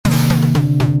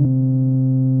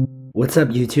What's up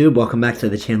YouTube? Welcome back to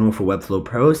the channel for Webflow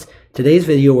Pros. Today's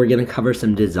video we're going to cover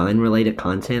some design related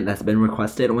content that's been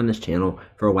requested on this channel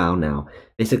for a while now.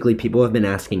 Basically, people have been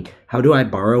asking, how do I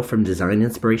borrow from design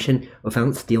inspiration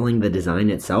without stealing the design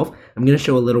itself? I'm going to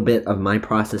show a little bit of my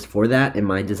process for that and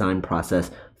my design process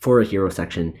for a hero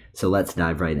section, so let's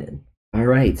dive right in.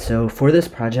 Alright, so for this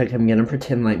project, I'm going to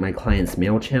pretend like my client's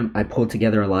MailChimp. I pulled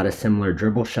together a lot of similar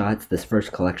dribble shots. This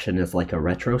first collection is like a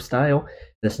retro style.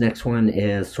 This next one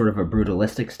is sort of a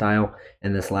brutalistic style.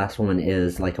 And this last one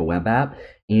is like a web app.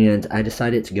 And I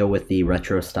decided to go with the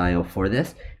retro style for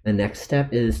this. The next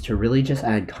step is to really just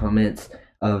add comments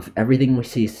of everything we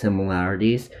see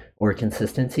similarities or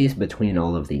consistencies between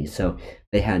all of these. So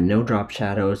they had no drop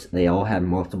shadows. They all had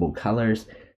multiple colors.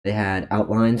 They had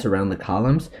outlines around the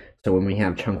columns. So when we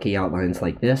have chunky outlines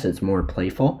like this, it's more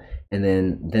playful, and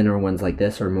then thinner ones like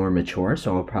this are more mature,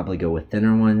 so I'll probably go with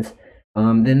thinner ones.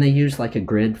 Then they use like a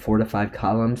grid, 4 to 5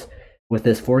 columns. With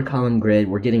this 4-column grid,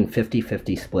 we're getting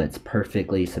 50-50 splits,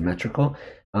 perfectly symmetrical.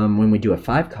 When we do a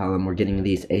 5-column, we're getting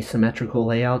these asymmetrical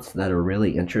layouts that are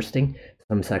really interesting.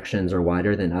 Some sections are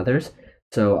wider than others,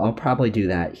 so I'll probably do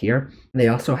that here. They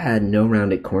also had no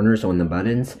rounded corners on the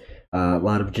buttons. A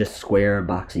lot of just square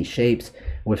boxy shapes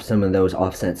with some of those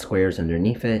offset squares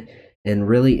underneath it, and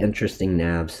really interesting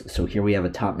navs. So here we have a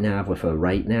top nav with a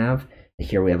right nav, and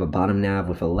here we have a bottom nav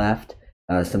with a left,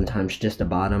 sometimes just a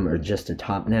bottom or just a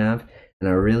top nav, and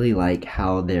I really like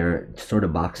how they're sort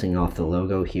of boxing off the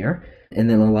logo here. And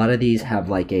then a lot of these have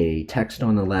like a text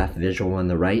on the left, visual on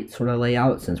the right sort of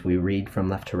layout, since we read from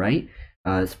left to right.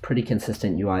 It's a pretty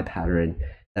consistent UI pattern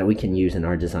that we can use in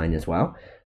our design as well.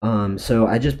 So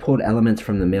I just pulled elements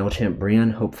from the MailChimp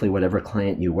brand. Hopefully whatever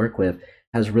client you work with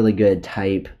has really good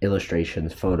type,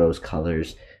 illustrations, photos,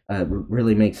 colors.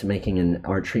 Really makes making an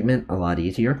art treatment a lot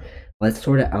easier. Let's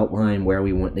sort of outline where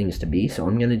we want things to be. So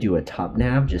I'm going to do a top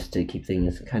nav just to keep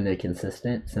things kind of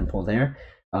consistent, simple there.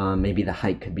 Maybe the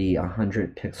height could be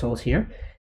 100 pixels here.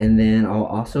 And then I'll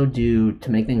also do,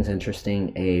 to make things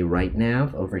interesting, a right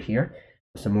nav over here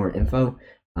with some more info.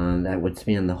 That would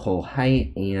span the whole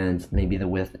height, and maybe the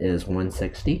width is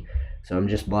 160. So I'm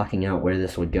just blocking out where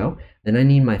this would go. Then I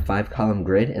need my 5-column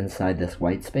grid inside this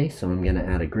white space, so I'm going to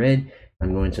add a grid.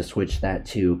 I'm going to switch that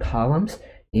to columns,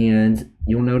 and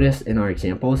you'll notice in our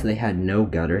examples they had no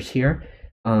gutters here.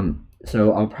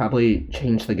 So I'll probably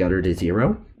change the gutter to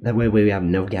 0. That way we have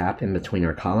no gap in between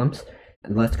our columns.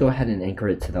 And let's go ahead and anchor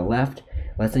it to the left.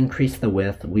 Let's increase the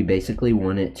width. We basically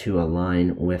want it to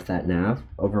align with that nav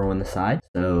over on the side.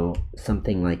 So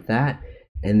something like that.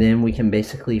 And then we can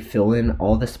basically fill in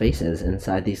all the spaces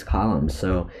inside these columns.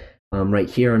 So right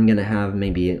here, I'm going to have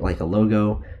maybe like a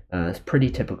logo. It's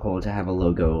pretty typical to have a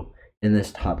logo in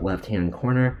this top left-hand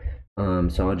corner.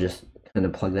 So I'll just kind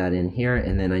of plug that in here.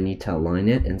 And then I need to align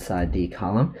it inside the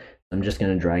column. I'm just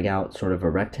going to drag out sort of a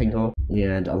rectangle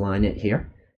and align it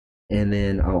here. And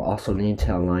then I'll also need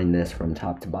to align this from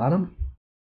top to bottom.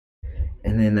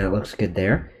 And then that looks good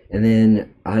there. And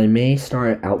then I may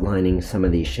start outlining some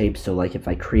of these shapes. So like if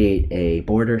I create a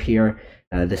border here,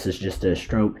 this is just a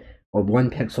stroke, or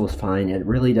 1 pixel is fine. It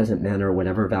really doesn't matter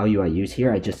whatever value I use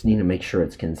here. I just need to make sure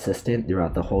it's consistent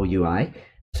throughout the whole UI.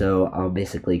 So I'll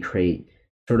basically create,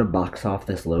 sort of box off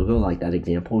this logo like that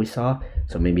example we saw.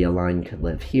 So maybe a line could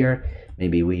live here.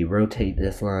 Maybe we rotate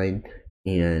this line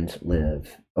and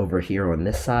live over here on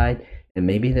this side, and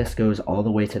maybe this goes all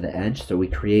the way to the edge, so we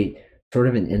create sort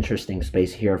of an interesting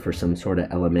space here for some sort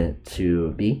of element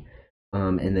to be.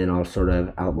 And then I'll sort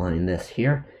of outline this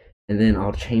here, and then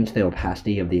I'll change the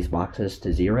opacity of these boxes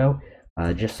to 0,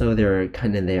 just so they're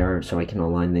kind of there, so I can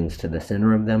align things to the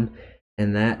center of them.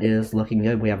 And that is looking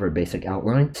good. We have our basic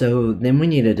outline. So then we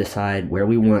need to decide where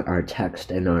we want our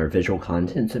text and our visual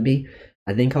content to be.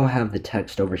 I think I'll have the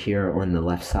text over here on the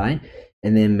left side,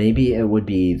 and then maybe it would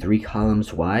be 3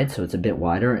 columns wide, so it's a bit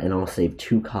wider, and I'll save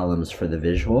 2 columns for the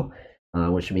visual,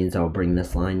 which means I'll bring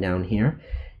this line down here.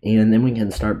 And then we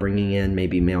can start bringing in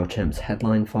maybe MailChimp's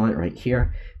headline font right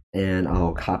here, and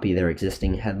I'll copy their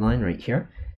existing headline right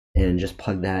here, and just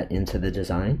plug that into the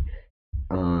design.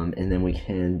 And then we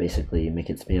can basically make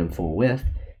it span full width,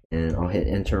 and I'll hit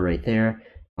enter right there.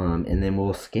 And then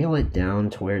we'll scale it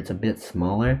down to where it's a bit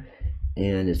smaller,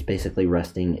 and it's basically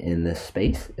resting in this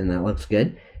space, and that looks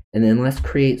good. And then let's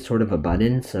create sort of a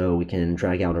button, so we can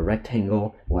drag out a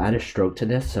rectangle. We'll add a stroke to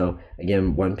this, so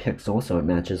again 1 pixel, so it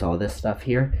matches all this stuff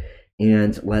here.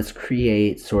 And let's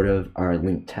create sort of our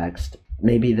link text.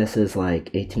 Maybe this is like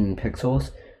 18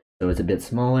 pixels, so it's a bit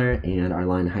smaller, and our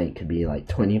line height could be like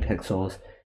 20 pixels.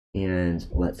 And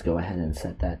let's go ahead and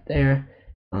set that there.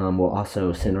 We'll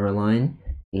also center align,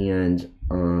 and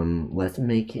let's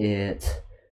make it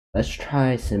Let's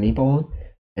try semi-bold,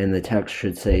 and the text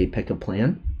should say pick a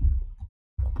plan.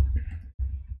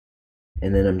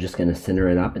 And then I'm just going to center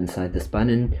it up inside this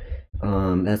button.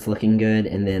 That's looking good.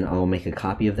 And then I'll make a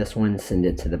copy of this one, send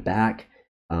it to the back,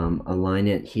 align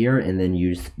it here, and then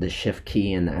use the shift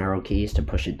key and the arrow keys to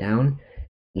push it down.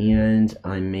 And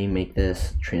I may make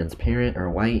this transparent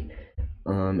or white.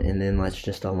 And then let's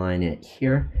just align it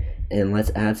here. And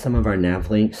let's add some of our nav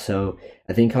links. So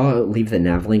I think I'll leave the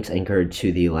nav links anchored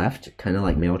to the left, kind of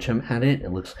like MailChimp had it.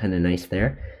 It looks kind of nice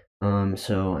there.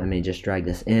 So I may just drag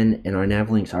this in, and our nav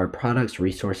links are products,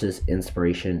 resources,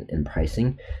 inspiration, and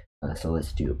pricing. So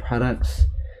let's do products.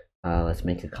 Let's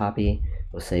make a copy.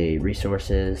 We'll say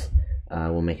resources.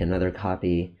 We'll make another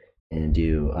copy and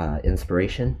do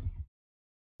inspiration.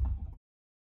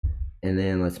 And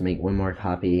then let's make one more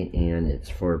copy, and it's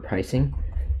for pricing.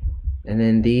 And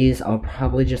then these, I'll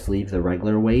probably just leave the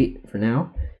regular weight for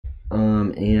now.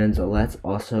 And let's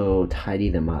also tidy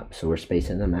them up. So we're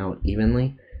spacing them out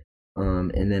evenly.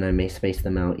 And then I may space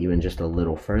them out even just a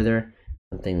little further,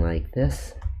 something like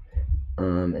this.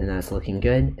 And that's looking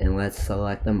good. And let's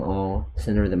select them all,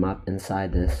 center them up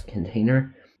inside this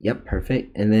container. Yep,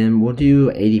 perfect. And then we'll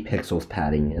do 80 pixels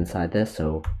padding inside this.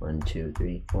 So 1, 2,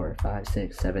 3, 4, 5,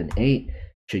 6, 7, 8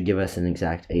 should give us an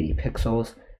exact 80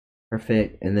 pixels.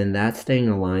 Perfect. And then that's staying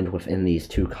aligned within these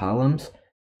two columns.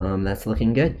 That's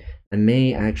looking good. I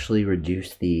may actually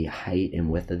reduce the height and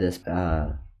width of this,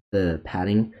 the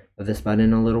padding of this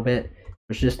button a little bit.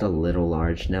 It's just a little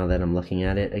large now that I'm looking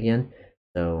at it again.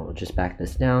 So I'll just back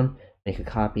this down, make a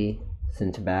copy,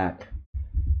 send to back,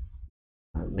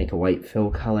 make a white fill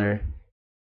color,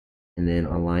 and then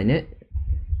align it.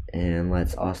 And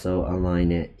let's also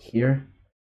align it here.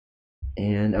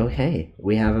 And okay,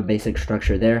 we have a basic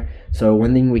structure there. So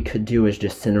one thing we could do is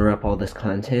just center up all this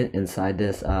content inside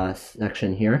this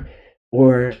section here.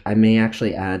 Or I may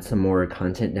actually add some more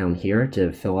content down here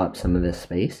to fill up some of this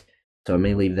space. So I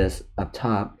may leave this up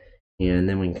top, and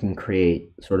then we can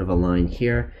create sort of a line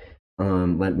here.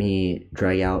 Let me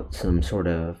drag out some sort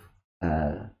of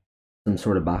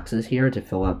boxes here to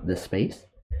fill up this space.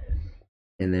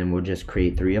 And then we'll just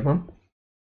create 3 of them.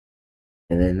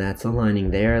 And then that's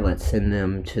aligning there. Let's send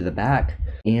them to the back.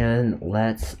 And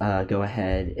let's go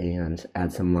ahead and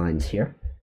add some lines here,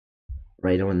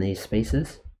 right on these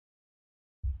spaces.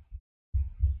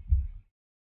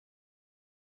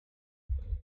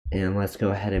 And let's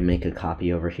go ahead and make a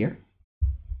copy over here.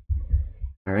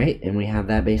 All right, and we have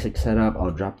that basic setup.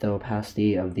 I'll drop the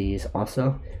opacity of these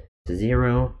also to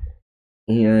 0.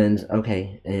 And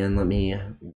okay, and let me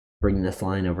bring this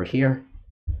line over here.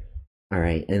 All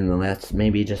right, and let's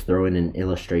maybe just throw in an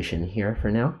illustration here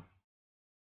for now.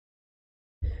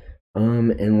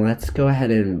 And let's go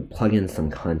ahead and plug in some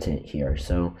content here.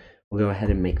 So we'll go ahead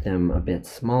and make them a bit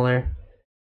smaller.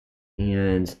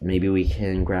 And maybe we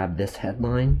can grab this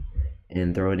headline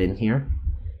and throw it in here.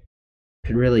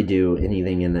 Could really do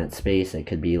anything in that space. It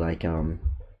could be like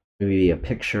maybe a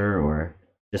picture or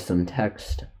just some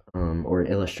text or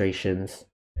illustrations.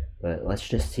 But let's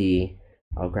just see.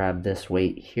 I'll grab this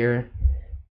weight here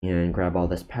and grab all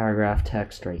this paragraph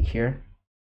text right here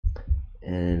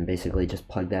and basically just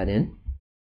plug that in.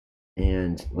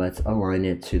 And let's align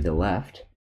it to the left.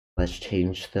 Let's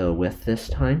change the width this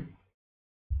time.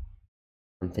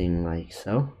 Something like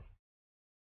so.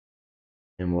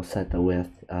 And we'll set the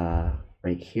width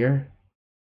right here.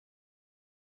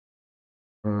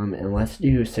 And let's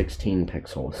do 16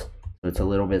 pixels. So it's a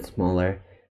little bit smaller,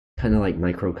 kind of like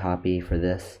micro copy for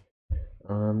this.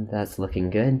 That's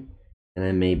looking good. And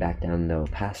I may back down the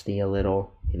opacity a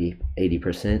little.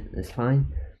 80% is fine.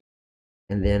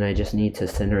 And then I just need to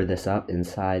center this up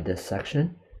inside this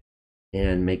section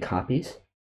and make copies.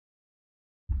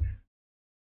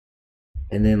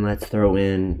 And then let's throw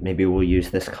in, maybe we'll use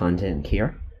this content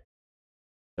here.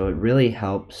 So it really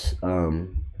helps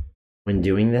when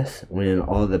doing this, when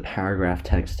all the paragraph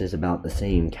text is about the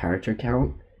same character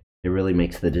count. It really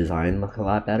makes the design look a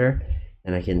lot better.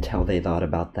 And I can tell they thought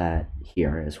about that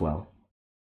here as well.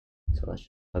 So let's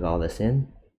plug all this in.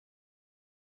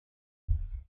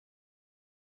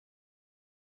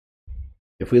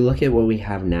 If we look at what we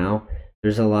have now,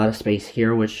 there's a lot of space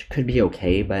here, which could be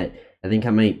okay, but I think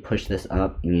I might push this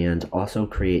up and also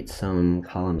create some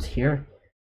columns here.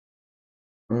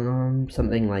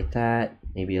 Something like that,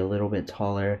 maybe a little bit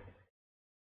taller.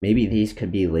 Maybe these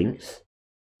could be links.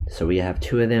 So we have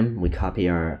 2 of them. We copy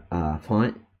our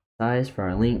font size for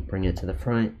our link, bring it to the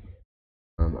front,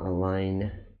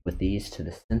 align with these to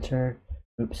the center.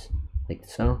 Oops, like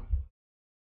so.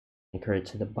 Anchor it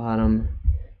to the bottom.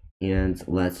 And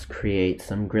let's create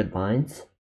some grid lines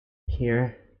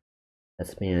here that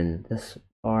span this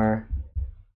far,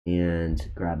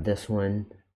 and grab this one,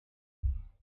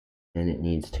 and it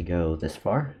needs to go this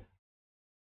far.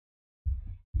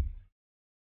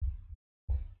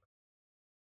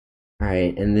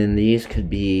 Alright, and then these could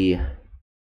be,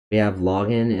 we have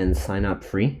login and sign up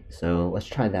free. So let's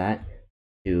try that.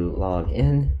 Do log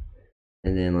in,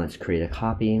 and then let's create a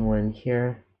copy one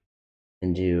here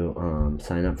and do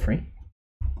sign up free.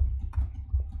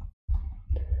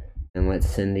 And let's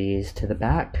send these to the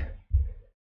back.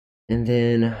 And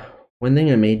then one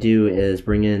thing I may do is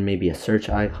bring in maybe a search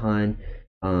icon.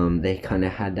 They kind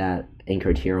of had that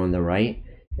anchored here on the right,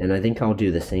 and I think I'll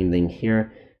do the same thing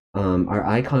here. Our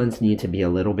icons need to be a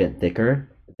little bit thicker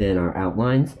than our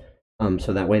outlines,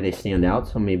 so that way they stand out.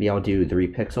 So maybe I'll do 3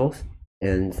 pixels,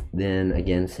 and then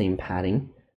again same padding,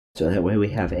 so that way we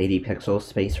have 80 pixels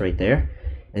space right there.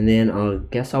 And then I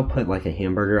guess I'll put like a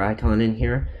hamburger icon in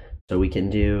here, so we can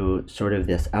do sort of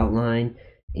this outline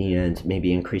and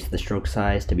maybe increase the stroke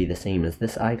size to be the same as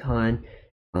this icon.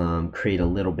 Create a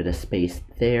little bit of space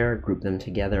there, group them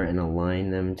together and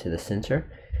align them to the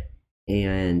center.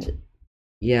 And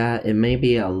yeah, it may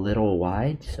be a little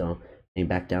wide, so maybe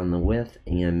back down the width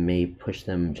and may push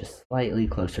them just slightly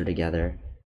closer together.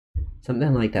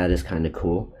 Something like that is kind of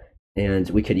cool. And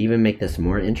we could even make this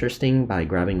more interesting by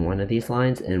grabbing one of these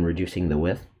lines and reducing the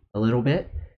width a little bit.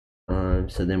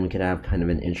 So then we could have kind of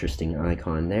an interesting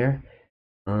icon there.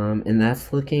 And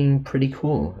that's looking pretty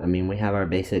cool. I mean, we have our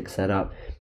basic setup.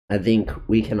 I think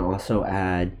we can also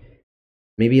add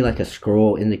maybe like a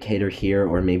scroll indicator here,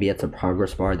 or maybe it's a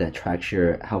progress bar that tracks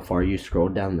how far you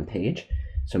scrolled down the page.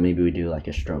 So maybe we do like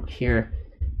a stroke here,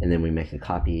 and then we make a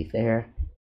copy there.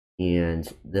 And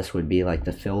this would be like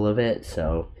the fill of it,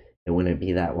 so it wouldn't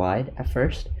be that wide at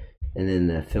first. And then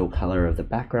the fill color of the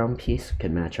background piece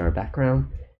could match our background.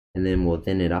 And then we'll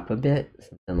thin it up a bit,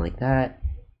 something like that.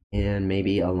 And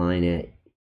maybe align it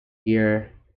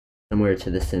here, somewhere to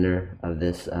the center of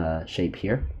this shape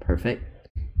here. Perfect.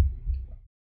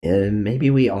 And maybe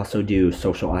we also do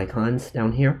social icons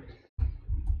down here.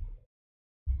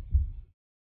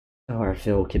 So our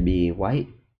fill could be white.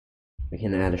 We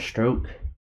can add a stroke,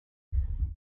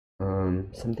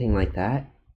 something like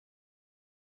that.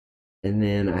 And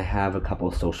then I have a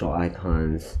couple social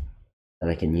icons that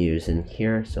I can use in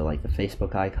here. So like the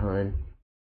Facebook icon.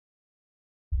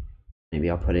 Maybe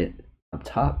I'll put it up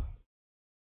top.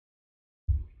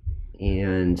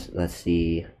 And let's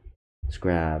see, let's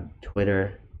grab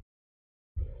Twitter.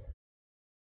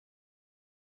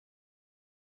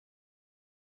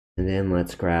 And then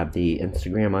let's grab the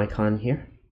Instagram icon here.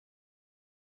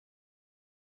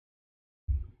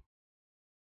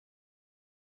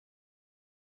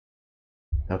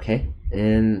 Okay,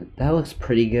 and that looks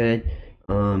pretty good.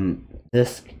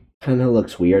 This kind of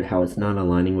looks weird how it's not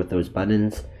aligning with those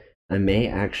buttons. I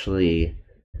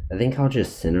think I'll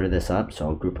just center this up. So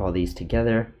I'll group all these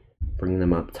together, bring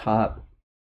them up top,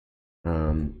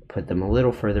 put them a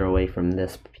little further away from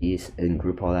this piece and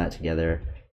group all that together.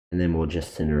 And then we'll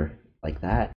just center like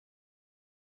that.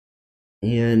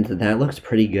 And that looks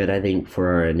pretty good, I think,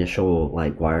 for our initial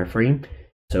like wireframe.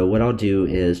 So what I'll do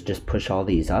is just push all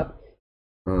these up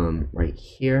right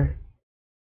here.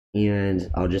 And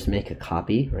I'll just make a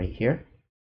copy right here.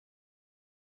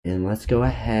 And let's go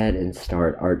ahead and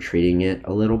start art treating it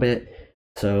a little bit.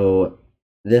 So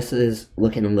this is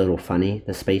looking a little funny,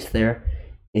 the space there.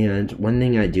 And one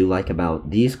thing I do like about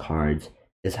these cards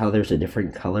is how there's a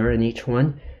different color in each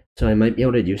one. So I might be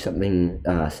able to do something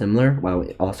similar while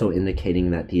also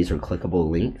indicating that these are clickable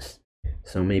links.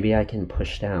 So maybe I can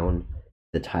push down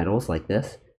the titles like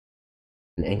this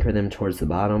and anchor them towards the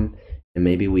bottom. And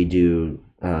maybe we do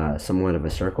somewhat of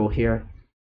a circle here.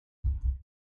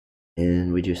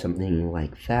 And we do something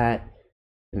like that.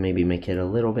 And maybe make it a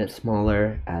little bit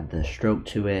smaller, add the stroke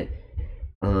to it.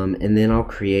 And then I'll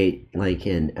create like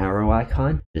an arrow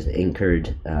icon, just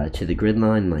anchored to the grid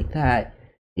line like that.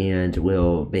 And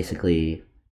we'll basically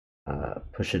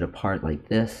push it apart like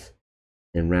this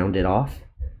and round it off.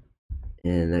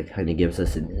 And that kind of gives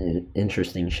us an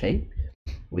interesting shape.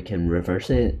 We can reverse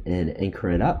it and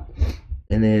anchor it up.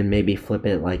 And then maybe flip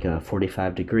it like a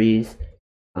 45 degrees.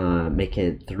 Make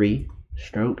it 3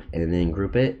 stroke and then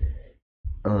group it.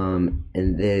 And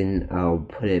then I'll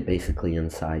put it basically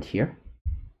inside here.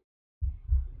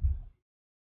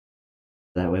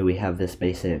 That way we have this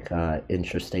basic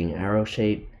interesting arrow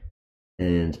shape.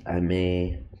 And I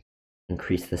may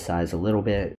increase the size a little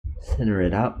bit, center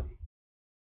it up.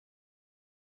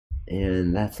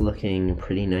 And that's looking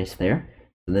pretty nice there.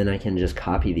 So then I can just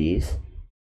copy these.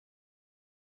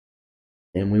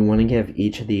 And we want to give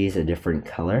each of these a different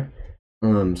color.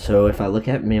 So if I look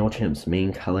at MailChimp's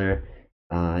main color,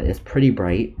 It's pretty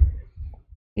bright,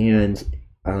 and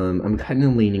I'm kind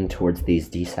of leaning towards these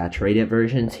desaturated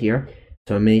versions here.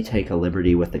 So I may take a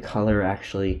liberty with the color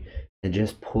actually and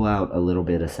just pull out a little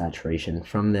bit of saturation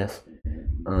from this.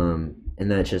 And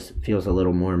that just feels a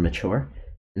little more mature.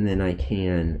 And then I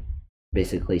can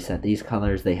basically set these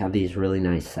colors. They have these really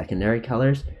nice secondary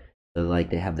colors. So like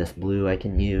they have this blue I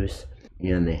can use,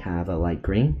 and they have a light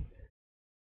green.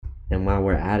 And while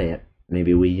we're at it,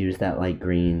 maybe we use that light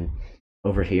green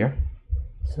over here.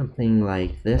 Something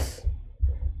like this.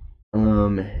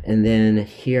 And then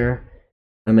here,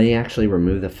 I may actually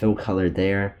remove the fill color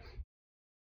there.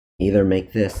 Either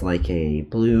make this like a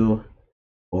blue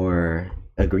or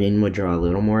a green would draw a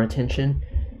little more attention.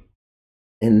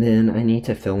 And then I need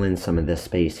to fill in some of this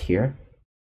space here.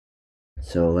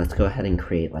 So let's go ahead and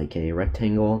create like a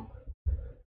rectangle.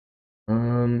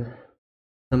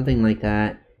 Something like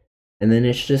that. And then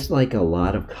it's just like a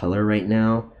lot of color right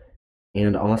now.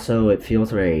 And also it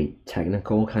feels very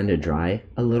technical, kind of dry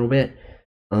a little bit.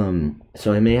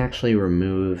 So I may actually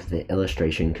remove the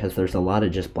illustration because there's a lot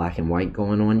of just black and white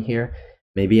going on here.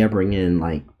 Maybe I bring in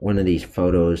like one of these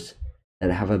photos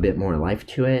that have a bit more life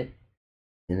to it,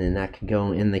 and then that could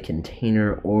go in the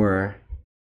container, or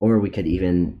we could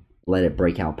even let it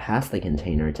break out past the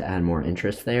container to add more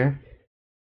interest there.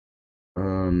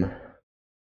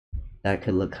 That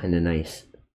could look kind of nice.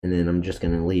 And then I'm just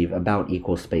going to leave about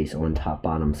equal space on top,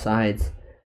 bottom, sides.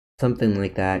 Something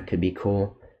like that could be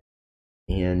cool.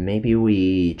 And maybe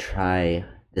we try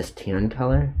this tan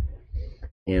color,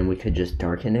 and we could just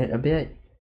darken it a bit.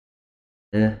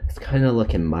 It's kind of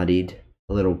looking muddied,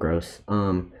 a little gross.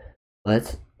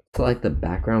 Let's select the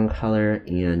background color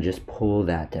and just pull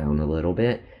that down a little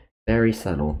bit. Very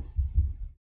subtle.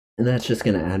 And that's just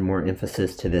going to add more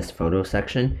emphasis to this photo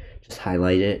section. Just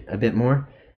highlight it a bit more.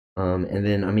 And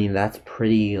then, I mean, that's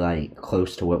pretty like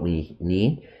close to what we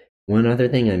need. One other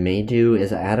thing I may do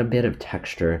is add a bit of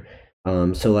texture.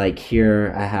 So like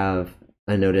here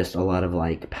I noticed a lot of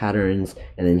like patterns,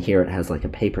 and then here it has like a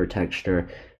paper texture.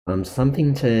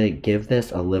 Something to give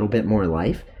this a little bit more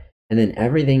life. And then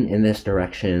everything in this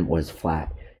direction was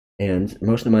flat. And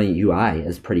most of my UI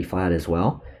is pretty flat as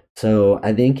well. So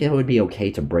I think it would be okay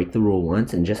to break the rule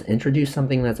once and just introduce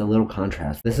something that's a little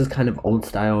contrast. This is kind of old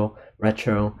style,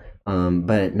 retro,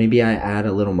 but maybe I add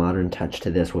a little modern touch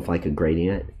to this with like a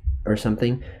gradient or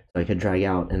something. So I could drag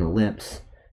out an ellipse,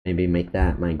 maybe make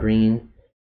that my green,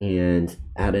 and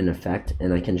add an effect,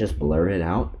 and I can just blur it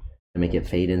out and make it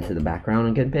fade into the background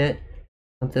a good bit.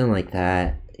 Something like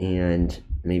that, and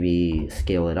maybe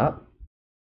scale it up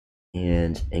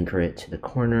and anchor it to the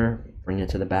corner, bring it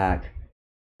to the back.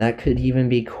 That could even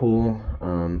be cool.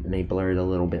 May blur it a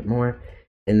little bit more.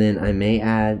 And then I may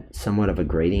add somewhat of a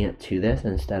gradient to this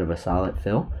instead of a solid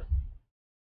fill.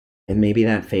 And maybe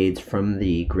that fades from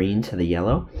the green to the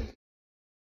yellow.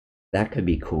 That could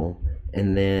be cool.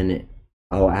 And then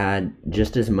I'll add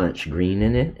just as much green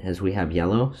in it as we have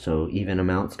yellow. So even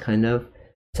amounts, kind of.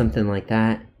 Something like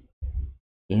that.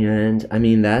 And I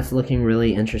mean, that's looking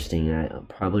really interesting. I'll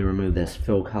probably remove this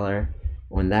fill color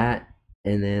on that.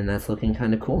 And then that's looking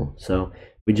kind of cool. So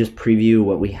we just preview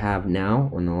what we have now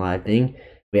on the live thing.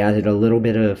 We added a little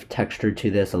bit of texture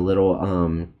to this, a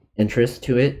little interest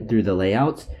to it through the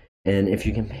layouts. And if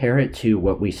you compare it to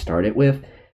what we started with,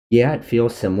 yeah, it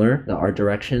feels similar. The art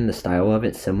direction, the style of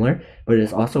it's similar, but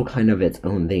it's also kind of its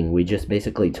own thing. We just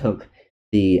basically took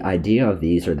the idea of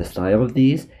these, or the style of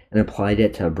these, and applied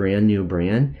it to a brand new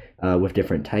brand with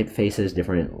different typefaces,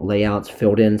 different layouts,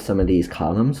 filled in some of these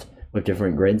columns with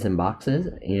different grids and boxes,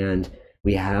 and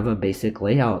we have a basic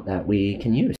layout that we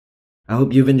can use. I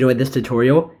hope you've enjoyed this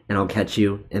tutorial, and I'll catch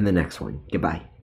you in the next one. Goodbye.